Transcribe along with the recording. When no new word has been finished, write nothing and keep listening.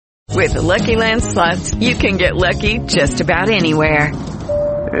With the Lucky Land Slots, you can get lucky just about anywhere.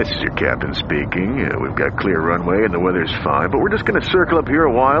 This is your captain speaking. We've got clear runway and the weather's fine, but we're just going to circle up here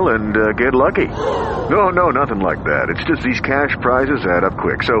a while and get lucky. No, nothing like that. It's just these cash prizes add up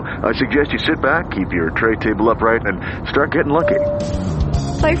quick. So I suggest you sit back, keep your tray table upright, and start getting lucky.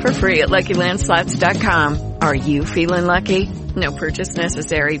 Play for free at LuckyLandSlots.com. Are you feeling lucky? No purchase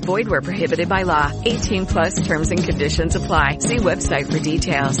necessary. Void where prohibited by law. 18+ terms and conditions apply. See website for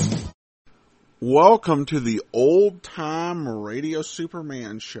details. Welcome to the Old Time Radio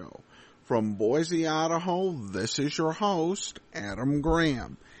Superman Show. From Boise, Idaho, this is your host, Adam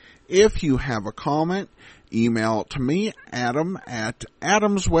Graham. If you have a comment, email it to me,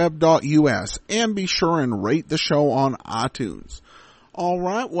 adam@adamsweb.us, and be sure and rate the show on iTunes. All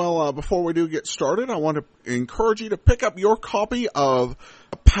right, well, before we do get started, I want to encourage you to pick up your copy of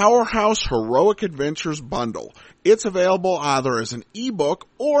a Powerhouse Heroic Adventures bundle. It's available either as an ebook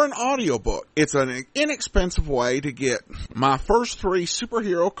or an audiobook. It's an inexpensive way to get my first 3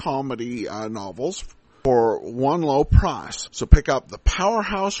 superhero comedy novels for one low price. So pick up the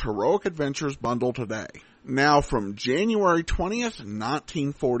Powerhouse Heroic Adventures bundle today. Now from January 20th,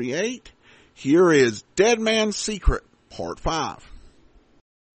 1948, here is Dead Man's Secret, Part 5.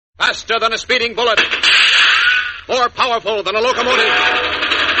 Faster than a speeding bullet. More powerful than a locomotive.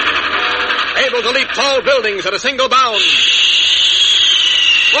 Able to leap tall buildings at a single bound.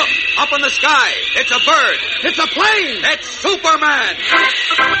 Look, up in the sky. It's a bird. It's a plane. It's Superman.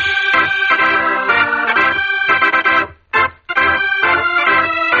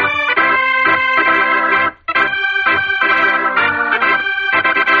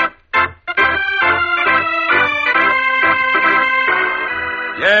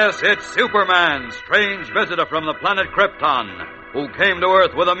 Yes, it's Superman, strange visitor from the planet Krypton, who came to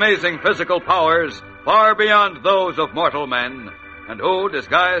Earth with amazing physical powers far beyond those of mortal men, and who,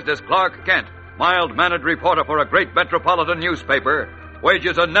 disguised as Clark Kent, mild-mannered reporter for a great metropolitan newspaper,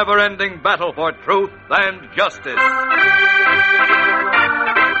 wages a never-ending battle for truth and justice.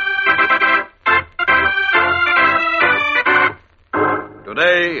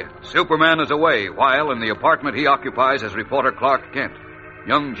 Today, Superman is away, while in the apartment he occupies as reporter Clark Kent,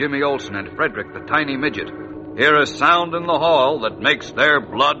 young Jimmy Olsen and Frederick, the tiny midget, hear a sound in the hall that makes their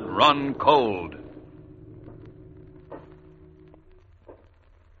blood run cold.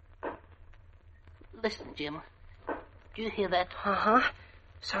 Listen, Jim. Do you hear that? Uh-huh.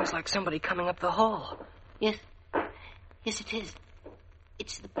 Sounds like somebody coming up the hall. Yes. Yes, it is.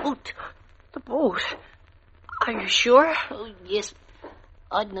 It's the boat. The boat? Are you sure? Oh, yes.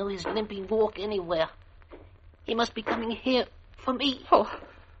 I'd know his limping walk anywhere. He must be coming here for me. Oh,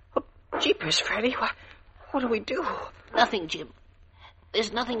 jeepers, Freddy. What do we do? Nothing, Jim.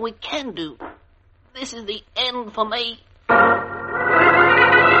 There's nothing we can do. This is the end for me.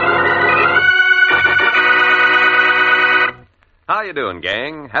 How you doing,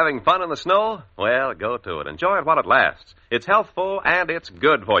 gang? Having fun in the snow? Well, go to it. Enjoy it while it lasts. It's healthful and it's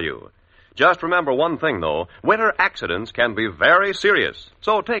good for you. Just remember one thing, though. Winter accidents can be very serious,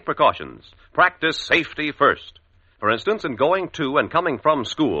 so take precautions. Practice safety first. For instance, in going to and coming from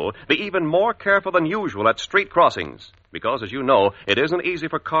school, be even more careful than usual at street crossings, because, as you know, it isn't easy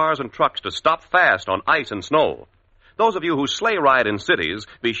for cars and trucks to stop fast on ice and snow. Those of you who sleigh ride in cities,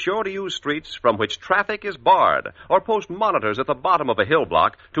 be sure to use streets from which traffic is barred, or post monitors at the bottom of a hill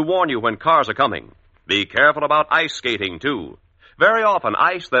block to warn you when cars are coming. Be careful about ice skating, too. Very often,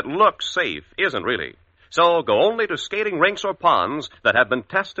 ice that looks safe isn't really. So go only to skating rinks or ponds that have been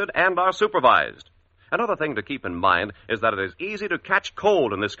tested and are supervised. Another thing to keep in mind is that it is easy to catch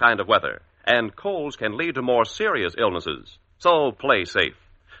cold in this kind of weather, and colds can lead to more serious illnesses. So play safe.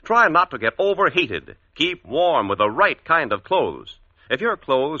 Try not to get overheated. Keep warm with the right kind of clothes. If your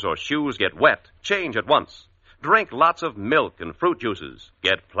clothes or shoes get wet, change at once. Drink lots of milk and fruit juices.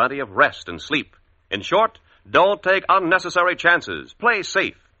 Get plenty of rest and sleep. In short, don't take unnecessary chances. Play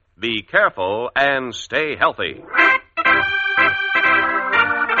safe. Be careful and stay healthy.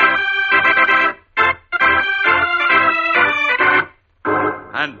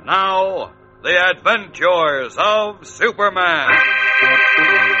 And now, the adventures of Superman.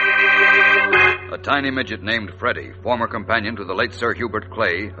 A tiny midget named Freddy, former companion to the late Sir Hubert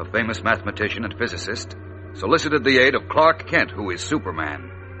Clay, a famous mathematician and physicist, solicited the aid of Clark Kent, who is Superman,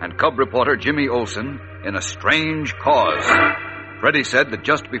 and cub reporter Jimmy Olsen in a strange cause. Freddy said that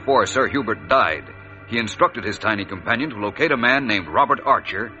just before Sir Hubert died, he instructed his tiny companion to locate a man named Robert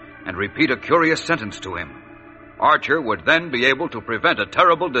Archer and repeat a curious sentence to him. Archer would then be able to prevent a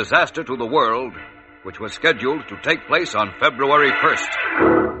terrible disaster to the world, which was scheduled to take place on February 1st.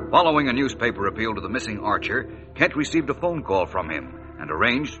 Following a newspaper appeal to the missing Archer, Kent received a phone call from him and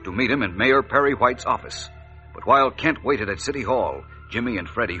arranged to meet him in Mayor Perry White's office. But while Kent waited at City Hall, Jimmy and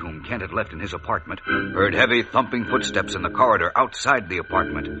Freddy, whom Kent had left in his apartment, heard heavy thumping footsteps in the corridor outside the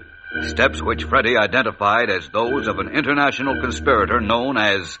apartment. Steps which Freddy identified as those of an international conspirator known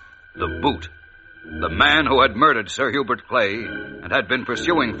as the Boot, the man who had murdered Sir Hubert Clay and had been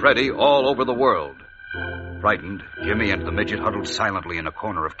pursuing Freddy all over the world. Frightened, Jimmy and the midget huddled silently in a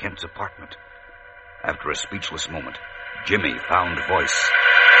corner of Kent's apartment. After a speechless moment, Jimmy found voice.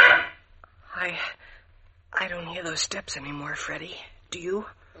 I don't hear those steps anymore, Freddy. Do you?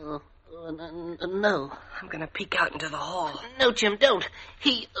 No. I'm gonna peek out into the hall. No, Jim, don't.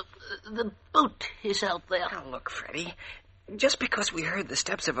 The Boot is out there. Now, look, Freddy. Just because we heard the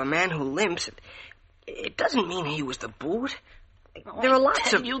steps of a man who limps, it doesn't mean he was the Boot. There are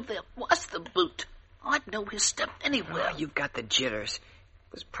lots of... you there was the Boot. I'd know his step anywhere. Oh, you've got the jitters.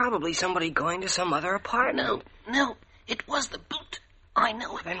 It was probably somebody going to some other apartment. No, it was the Boot. I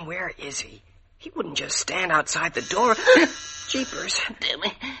know it. Then where is he? He wouldn't just stand outside the door. Jeepers. Damn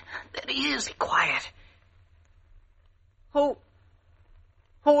it. There he is. Be quiet. Who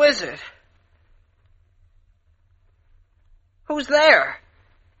is it? Who's there?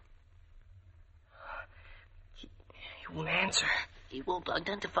 He won't answer. He won't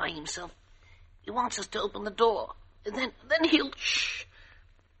identify himself. He wants us to open the door. And then he'll... Shh.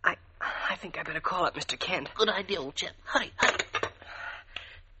 I think I better call up Mr. Kent. Good idea, old chap. Hurry.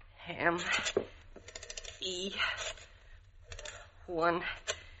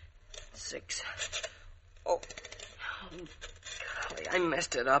 M-E-1-6. Oh, golly, I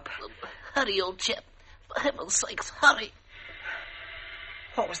messed it up. Hurry, old chap. For heaven's sakes, hurry.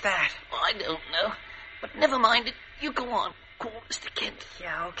 What was that? I don't know. But never mind it. You go on. Call Mr. Kent.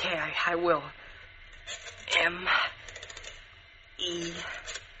 Yeah, okay, I will.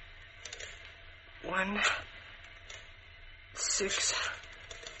 M-E-1-6.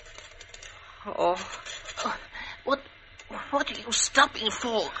 Oh. What are you stopping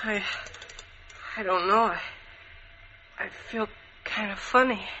for? I don't know. I feel kind of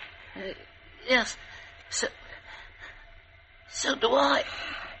funny. Yes. So do I.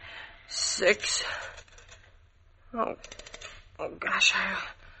 6. Oh gosh, I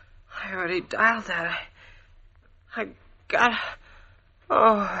already dialed that. I got...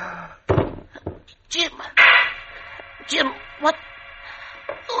 Oh. Jim, what?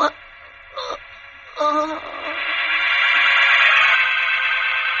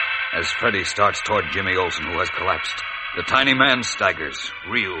 As Freddy starts toward Jimmy Olsen, who has collapsed, the tiny man staggers,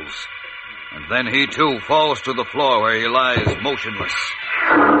 reels, and then he too falls to the floor where he lies motionless.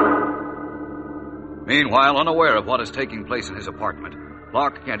 Meanwhile, unaware of what is taking place in his apartment,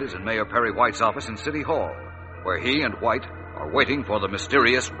 Clark Kent is in Mayor Perry White's office in City Hall, where he and White are waiting for the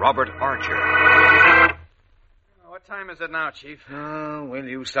mysterious Robert Archer. What time is it now, Chief? Oh, will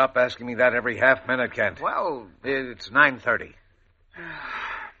you stop asking me that every half minute, Kent? Well, it's 9:30.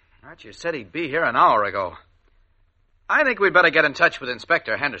 Archer said he'd be here an hour ago. I think we'd better get in touch with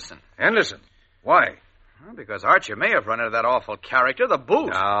Inspector Henderson. Henderson? Why? Well, because Archer may have run into that awful character, the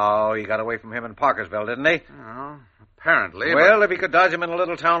Boot. No, he got away from him in Parkersville, didn't he? Oh, apparently. Well, if he could dodge him in a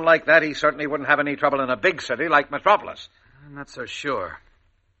little town like that, he certainly wouldn't have any trouble in a big city like Metropolis. I'm not so sure.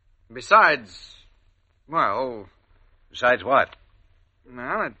 Besides, well... Besides what?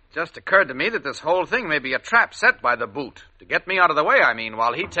 Well, it just occurred to me that this whole thing may be a trap set by the Boot. To get me out of the way, I mean,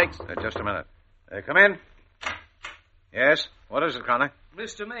 while he takes... Just a minute. Come in. Yes? What is it, Connor?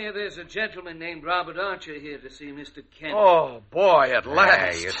 Mr. Mayor, there's a gentleman named Robert Archer here to see Mr. Kent. Oh, boy, at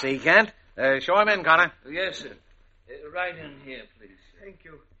last. Hey, you see, Kent? Show him in, Connor. Yes, sir. Right in here, please. Thank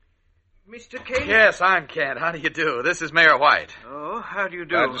you. Mr. Kent? Yes, I'm Kent. How do you do? This is Mayor White. Oh, how do you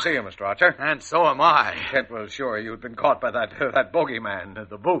do? Glad to see you, Mr. Archer. And so am I. Kent was sure you'd been caught by that bogeyman,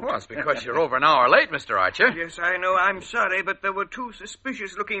 the Boot. Well, it's because you're over an hour late, Mr. Archer. Yes, I know. I'm sorry, but there were 2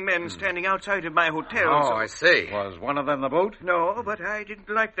 suspicious-looking men standing outside of my hotel. Oh, I see. Was one of them the Boot? No, but I didn't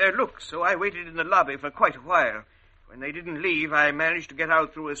like their looks, so I waited in the lobby for quite a while. When they didn't leave, I managed to get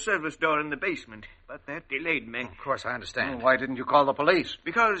out through a service door in the basement, but that delayed me. Of course, I understand. Well, why didn't you call the police?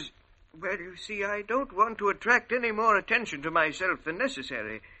 Because... Well, you see, I don't want to attract any more attention to myself than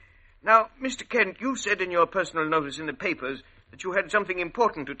necessary. Now, Mr. Kent, you said in your personal notice in the papers that you had something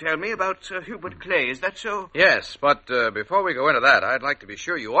important to tell me about Sir Hubert Clay. Is that so? Yes, but before we go into that, I'd like to be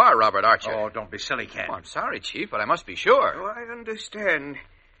sure you are Robert Archer. Oh, don't be silly, Kent. Oh, I'm sorry, Chief, but I must be sure. Oh, I understand.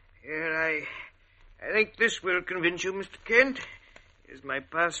 Here, I think this will convince you, Mr. Kent. Here's my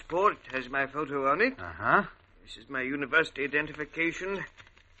passport. It has my photo on it. Uh-huh. This is my university identification.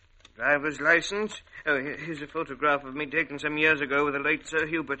 Driver's license. Oh, here's a photograph of me taken some years ago with the late Sir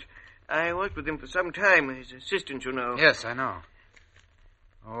Hubert. I worked with him for some time, his assistant, you know. Yes, I know.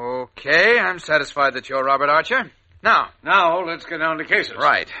 Okay, I'm satisfied that you're Robert Archer. Now, let's get down to cases.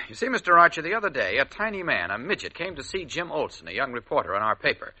 Right. You see, Mr. Archer, the other day, a tiny man, a midget, came to see Jim Olson, a young reporter on our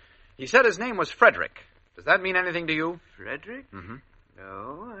paper. He said his name was Frederick. Does that mean anything to you? Frederick? Mm-hmm.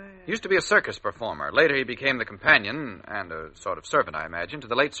 No, He used to be a circus performer. Later he became the companion, and a sort of servant, I imagine, to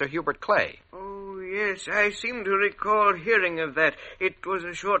the late Sir Hubert Clay. Oh, yes, I seem to recall hearing of that. It was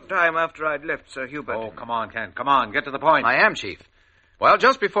a short time after I'd left Sir Hubert. Oh, come on, Kent. Come on, get to the point. I am, Chief. Well,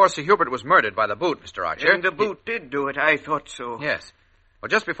 just before Sir Hubert was murdered by the boot, Mr. Archer... And the boot did do it, I thought so. Yes. Well,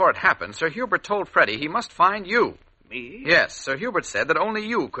 just before it happened, Sir Hubert told Freddy he must find you. Me? Yes, Sir Hubert said that only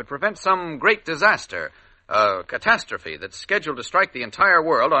you could prevent some great disaster, a catastrophe that's scheduled to strike the entire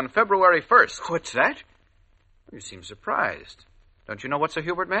world on February 1st. What's that? You seem surprised. Don't you know what Sir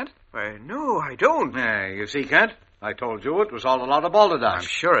Hubert meant? Why, no, I don't. You see, Kent, I told you it was all a lot of balderdash. I'm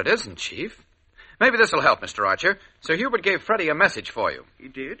sure it isn't, Chief. Maybe this will help, Mr. Archer. Sir Hubert gave Freddy a message for you. He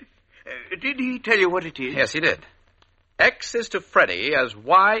did? Did he tell you what it is? Yes, he did. X is to Freddy as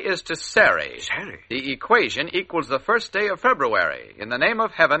Y is to Sari. Sari? The equation equals the first day of February. In the name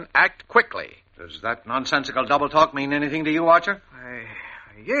of heaven, act quickly. Does that nonsensical double talk mean anything to you, Archer?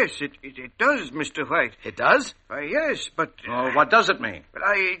 Yes, it does, Mr. White. It does? Yes, but... what does it mean? But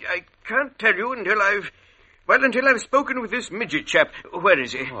I can't tell you until I've spoken with this midget chap. Where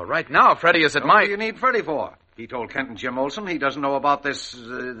is he? Well, right now, Freddy is at What do you need Freddy for? He told Kent and Jim Olson he doesn't know about this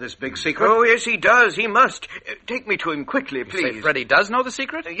big secret. Oh, yes, he does. He must. Take me to him quickly, please. You say Freddy does know the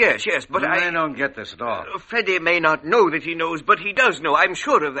secret? Yes, but I don't get this at all. Freddy may not know that he knows, but he does know. I'm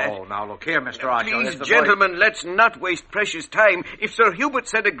sure of that. Oh, now look here, Mr. Archer. Please, gentlemen, let's not waste precious time. If Sir Hubert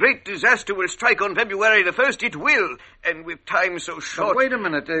said a great disaster will strike on February the 1st, it will. And with time so short... But wait a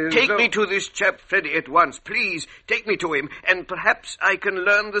minute. Take me to this chap, Freddy, at once. Please, take me to him. And perhaps I can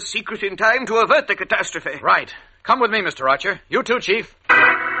learn the secret in time to avert the catastrophe. Right. Come with me, Mr. Archer. You too, Chief.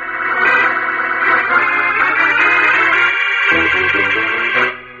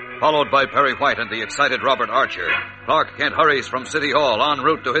 Followed by Perry White and the excited Robert Archer, Clark Kent hurries from City Hall en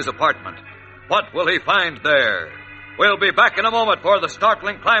route to his apartment. What will he find there? We'll be back in a moment for the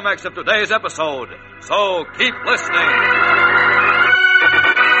startling climax of today's episode. So keep listening.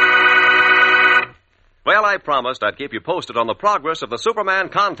 Well, I promised I'd keep you posted on the progress of the Superman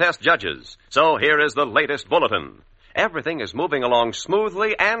contest judges. So here is the latest bulletin. Everything is moving along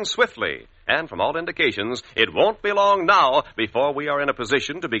smoothly and swiftly. And from all indications, it won't be long now before we are in a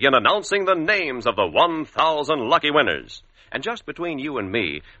position to begin announcing the names of the 1,000 lucky winners. And just between you and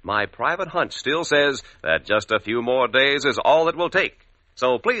me, my private hunch still says that just a few more days is all it will take.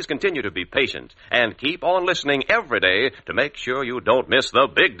 So please continue to be patient and keep on listening every day to make sure you don't miss the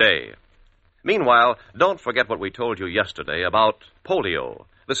big day. Meanwhile, don't forget what we told you yesterday about polio,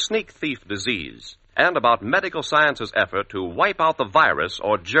 the sneak thief disease, and about medical science's effort to wipe out the virus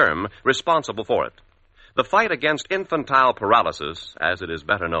or germ responsible for it. The fight against infantile paralysis, as it is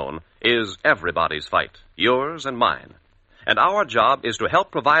better known, is everybody's fight, yours and mine. And our job is to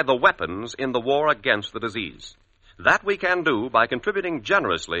help provide the weapons in the war against the disease. That we can do by contributing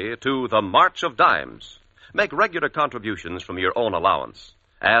generously to the March of Dimes. Make regular contributions from your own allowance.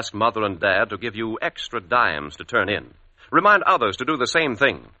 Ask Mother and Dad to give you extra dimes to turn in. Remind others to do the same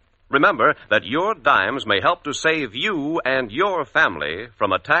thing. Remember that your dimes may help to save you and your family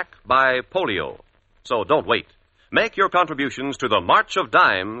from attack by polio. So don't wait. Make your contributions to the March of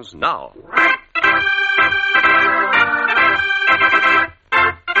Dimes now.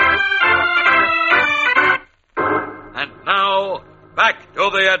 And now, back to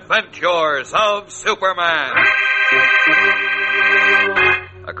the adventures of Superman.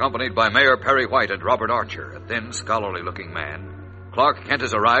 Accompanied by Mayor Perry White and Robert Archer, a thin, scholarly-looking man, Clark Kent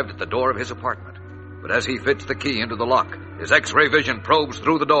has arrived at the door of his apartment. But as he fits the key into the lock, his X-ray vision probes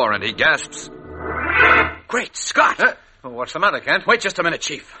through the door and he gasps, Great Scott! What's the matter, Kent? Wait just a minute,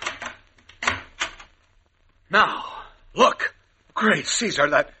 Chief. Now, look. Great Caesar,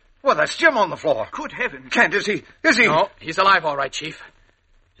 that's Jim on the floor. Good heavens. Kent, is he? No, he's alive all right, Chief.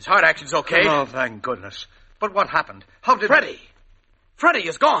 His heart action's okay. Oh, thank goodness. But what happened? How did... Freddy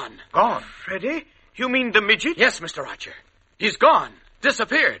is gone. Gone? Freddy? You mean the midget? Yes, Mr. Archer. He's gone.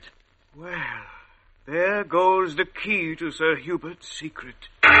 Disappeared. Well, there goes the key to Sir Hubert's secret.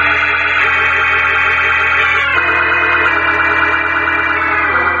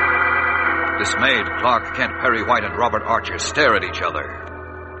 Dismayed, Clark Kent, Perry White, and Robert Archer stare at each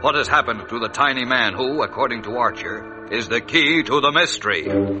other. What has happened to the tiny man who, according to Archer, is the key to the mystery?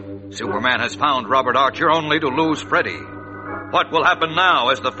 Superman has found Robert Archer only to lose Freddy. What will happen now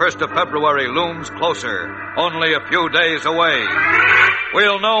as the 1st of February looms closer, only a few days away?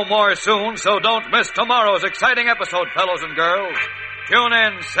 We'll know more soon, so don't miss tomorrow's exciting episode, fellows and girls. Tune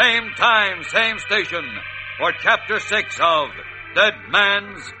in, same time, same station, for Chapter 6 of Dead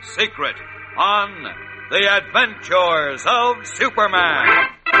Man's Secret on The Adventures of Superman.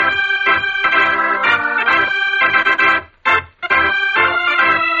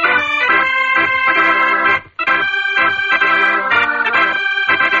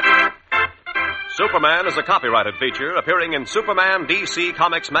 Superman is a copyrighted feature appearing in Superman DC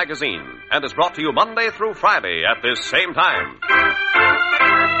Comics magazine and is brought to you Monday through Friday at this same time.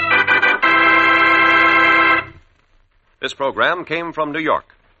 This program came from New York.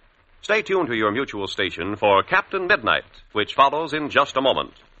 Stay tuned to your mutual station for Captain Midnight, which follows in just a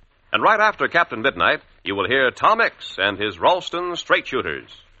moment. And right after Captain Midnight, you will hear Tom Mix and his Ralston Straight Shooters.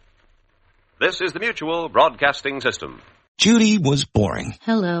 This is the Mutual Broadcasting System. Judy was boring.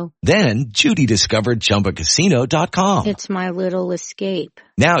 Hello. Then Judy discovered ChumbaCasino.com. It's my little escape.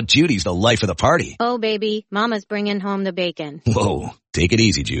 Now Judy's the life of the party. Oh, baby, mama's bringing home the bacon. Whoa, take it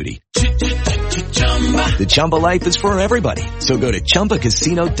easy, Judy. The Chumba life is for everybody. So go to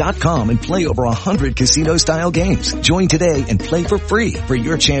ChumbaCasino.com and play over 100 casino-style games. Join today and play for free for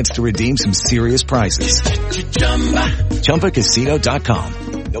your chance to redeem some serious prizes.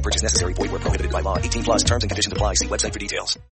 ChumbaCasino.com. No purchase necessary. Void where prohibited by law. 18+ terms and conditions apply. See website for details.